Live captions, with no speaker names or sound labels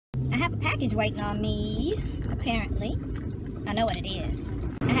have a package waiting on me, apparently. I know what it is.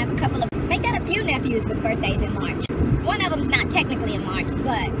 I have a couple of, make that a few nephews with birthdays in March. One of them's not technically in March,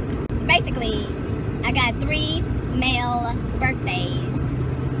 but basically, I got 3 male birthdays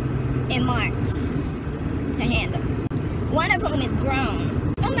in March to handle. One of whom is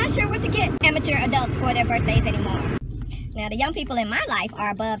grown. I'm not sure what to get amateur adults for their birthdays anymore. Now, the young people in my life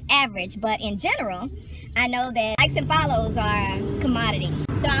are above average, but in general, I know that likes and follows are commodity.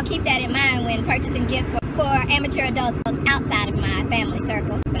 So I'll keep that in mind when purchasing gifts for amateur adults outside of my family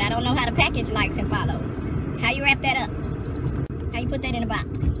circle. But I don't know how to package likes and follows. How you wrap that up? How you put that in a box?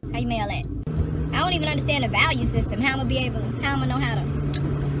 How you mail that? I don't even understand the value system. How I'm gonna know how to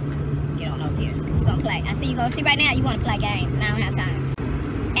get on over here? Cause you're gonna play. See right now you wanna play games and I don't have time.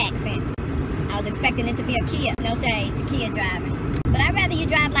 Accent. I was expecting it to be a Kia. No shade to Kia drivers. But I'd rather you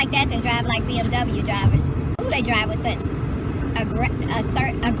drive like that than drive like BMW drivers. Ooh, they drive with such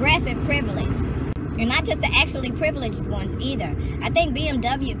aggressive privilege. You're not just the actually privileged ones either. I think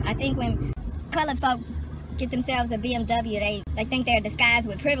when colored folk get themselves a BMW, they think they're disguised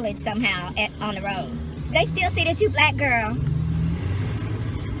with privilege somehow on the road. They still see that you black, girl.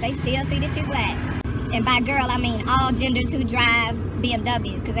 They still see that you black. And by girl, I mean all genders who drive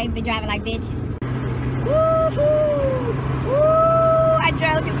BMWs, because they be driving like bitches. Woohoo! Woo! I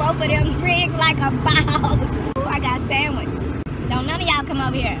drove through both of them rigs like a boss. Ooh, I got sandwiched. Don't none of y'all come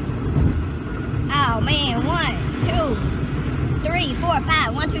over here. Oh man, 1, 2, 3, 4,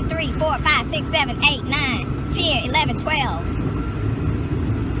 5. 1, 2, 3, 4, 5, 6, 7, 8, 9, 10, 11, 12.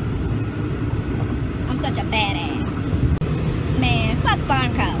 I'm such a badass. Man, fuck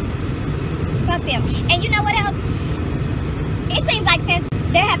Farmco. Fuck them. And you know what else? It seems like since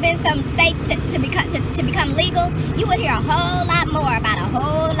there have been some states to become legal, you would hear a whole lot more about a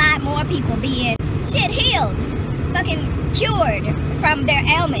whole lot more people being shit healed, fucking cured from their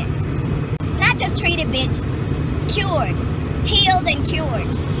ailments. Not just treated, bitch. Cured. Healed and cured.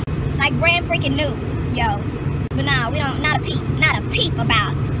 Like brand freaking new, yo. But nah, we don't, not a peep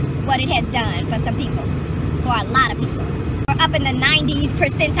about what it has done for some people. For a lot of people. We're up in the 90s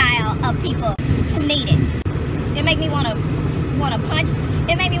percentile of people who need it. It make me wanna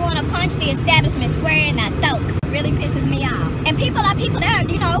punch the establishment square in the throat. It really pisses me off. And people are people there,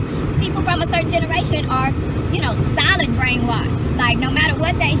 you know, people from a certain generation are, you know, solid brainwashed. Like no matter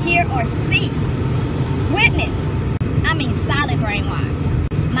what they hear or see, witness, I mean solid brainwash.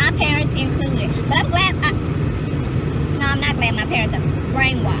 My parents included. But I'm glad, I'm not glad my parents are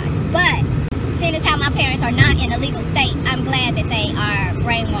brainwashed. But seeing as how my parents are not in a legal state, I'm glad that they are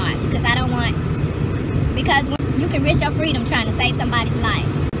brainwashed. Because when you can risk your freedom trying to save somebody's life.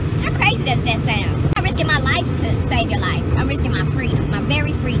 How crazy does that sound? I'm not risking my life to save your life. I'm risking my freedom, my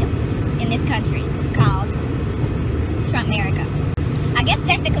very freedom in this country called tRumpmeriKKKa. I guess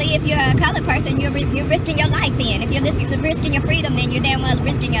technically if you're a colored person, you're risking your life then. If you're risking your freedom, then you're damn well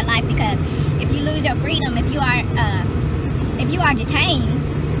risking your life, because if you lose your freedom, if you are detained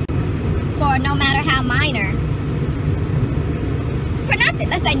for no matter how minor, for nothing,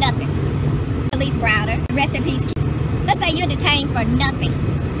 let's say nothing. Police Browder, rest in peace. Let's say you're detained for nothing.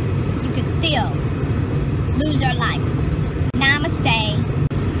 You could still lose your life. Namaste.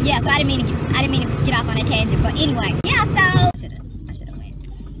 Yeah, so I didn't mean to get off on a tangent, but anyway. Yeah, so I should have went.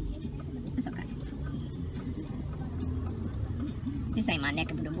 It's okay. This ain't my neck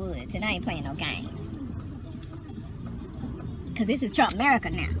of the woods, and I ain't playing no games. Cause this is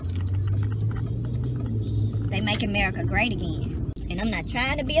tRumpmeriKKKa now. They make America great again. And I'm not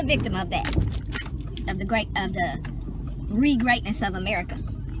trying to be a victim of that. Of the REgreatness of America.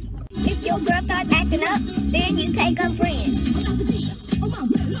 If your girl starts acting up, then you take a friend.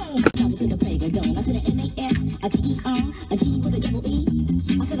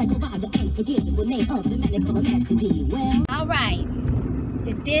 Alright.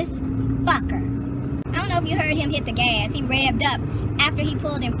 Did this fucker. I don't know if you heard him hit the gas. He revved up after he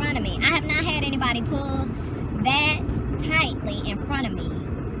pulled in front of me. I have not had anybody pull that tightly in front of me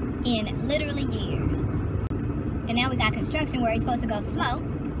in literally years. And now we got construction where he's supposed to go slow.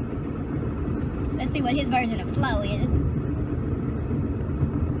 Let's see what his version of slow is.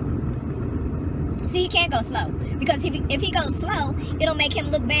 See, he can't go slow. Because if he goes slow, it'll make him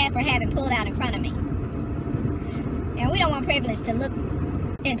look bad for having pulled out in front of me. And we don't want privilege to look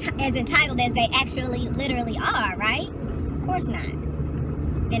as entitled as they actually literally are, right? Of course not.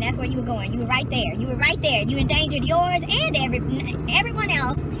 And that's where you were going. You were right there. You were right there. You endangered yours and everyone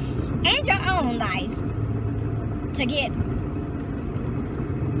else and your own life to get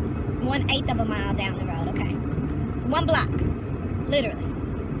 1/8 of a mile down the road, okay? 1 block. Literally.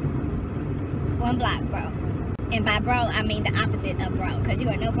 1 block, bro. And by bro, I mean the opposite of bro, because you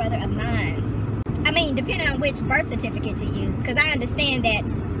are no brother of mine. I mean, depending on which birth certificate you use, because I understand that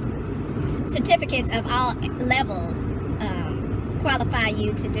certificates of all levels qualify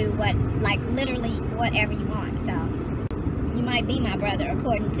you to do what, like, literally whatever you want. So you might be my brother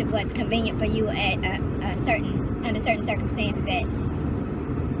according to what's convenient for you at under certain circumstances at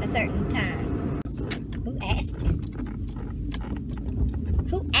a certain time. Who asked you?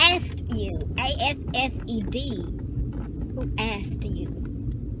 Who asked you? A-S-S-E-D. Who asked you?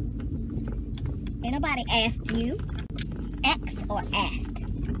 Ain't nobody asked you. Asked or asked?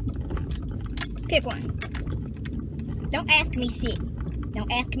 Pick one. Don't ask me shit.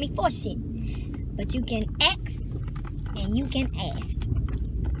 Don't ask me for shit. But you can ask and you can ask.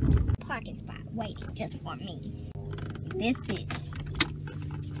 Parking spot waiting just for me. This bitch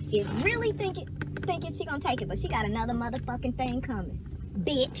is really thinking she gonna take it, but she got another motherfucking thing coming.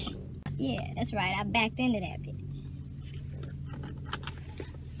 Bitch. Yeah, that's right. I backed into that bitch.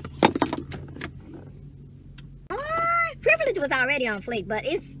 Privilege was already on fleek, but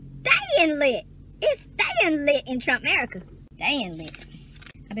it's staying lit. It's staying lit in Trumpmerica. Staying lit.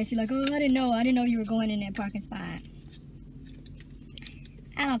 I bet she's like, oh, I didn't know you were going in that parking spot.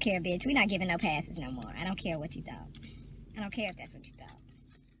 I don't care, bitch. We're not giving no passes no more. I don't care what you thought. I don't care if that's what you thought.